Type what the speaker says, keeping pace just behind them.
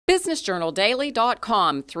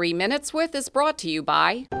BusinessJournalDaily.com 3 Minutes With is brought to you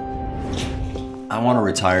by... I want to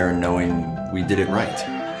retire knowing we did it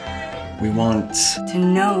right. We want to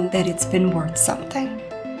know that it's been worth something.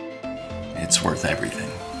 It's worth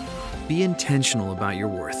everything. Be intentional about your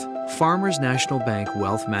worth. Farmers National Bank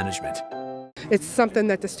Wealth Management. It's something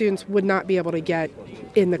that the students would not be able to get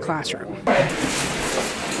in the classroom.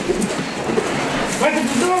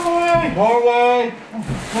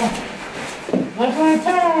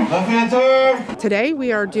 Today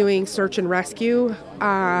we are doing search and rescue,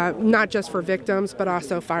 not just for victims but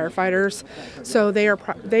also firefighters. So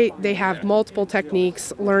they have multiple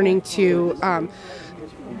techniques, learning to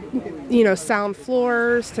sound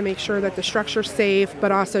floors to make sure that the structure's safe,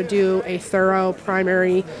 but also do a thorough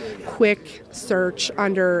primary quick search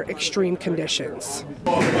under extreme conditions.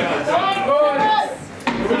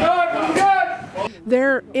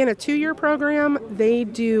 They're in a 2-year program. They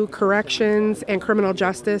do corrections and criminal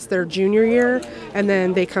justice their junior year, and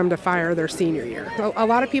then they come to fire their senior year. A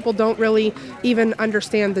lot of people don't really even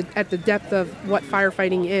understand at the depth of what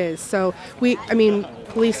firefighting is. So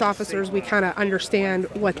police officers, we kind of understand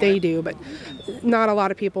what they do, but not a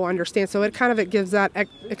lot of people understand. So it gives that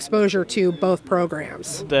exposure to both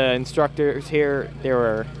programs. The instructors here, they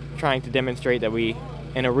were trying to demonstrate that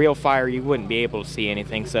in a real fire, you wouldn't be able to see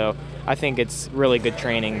anything. So I think it's really good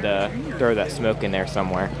training to throw that smoke in there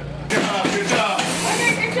somewhere. Good job, good job.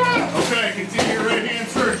 Okay, good job. Okay, continue your right hand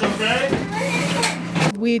search,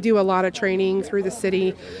 okay? We do a lot of training through the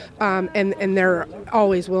city, and they're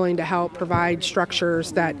always willing to help provide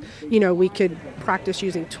structures that, we could practice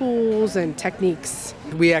using tools and techniques.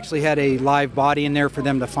 We actually had a live body in there for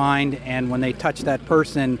them to find, and when they touched that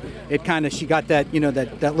person, she got that,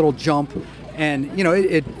 that little jump, and,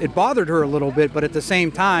 it bothered her a little bit, but at the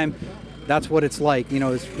same time, that's what it's like.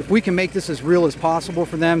 If we can make this as real as possible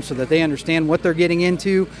for them so that they understand what they're getting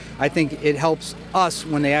into, I think it helps us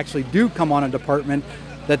when they actually do come on a department,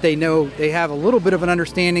 that they know they have a little bit of an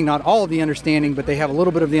understanding, not all of the understanding, but they have a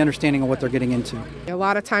little bit of the understanding of what they're getting into. A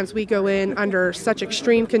lot of times we go in under such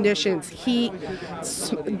extreme conditions, heat,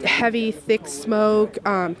 heavy, thick smoke,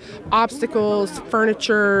 obstacles,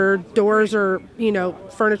 furniture, doors are,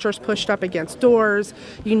 furniture's pushed up against doors.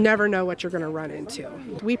 You never know what you're going to run into.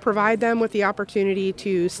 We provide them with the opportunity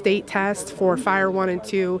to state test for Fire 1 and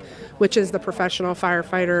 2, which is the professional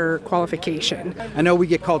firefighter qualification. I know we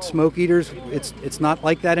get called smoke eaters. It's not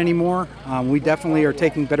like that anymore. We definitely are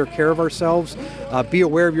taking better care of ourselves. Be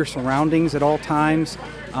aware of your surroundings at all times.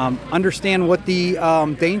 Understand what the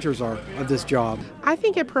dangers are of this job. I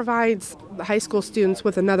think it provides high school students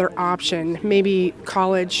with another option. Maybe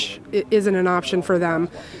college isn't an option for them.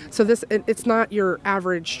 So it's not your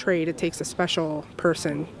average trade. It takes a special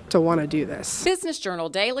person to want to do this.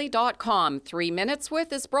 BusinessJournalDaily.com 3 Minutes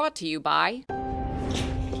With is brought to you by...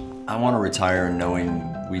 I want to retire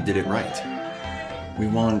knowing we did it right. We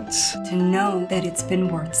want to know that it's been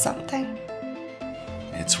worth something.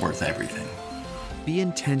 It's worth everything. Be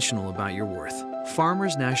intentional about your worth.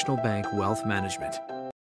 Farmers National Bank Wealth Management.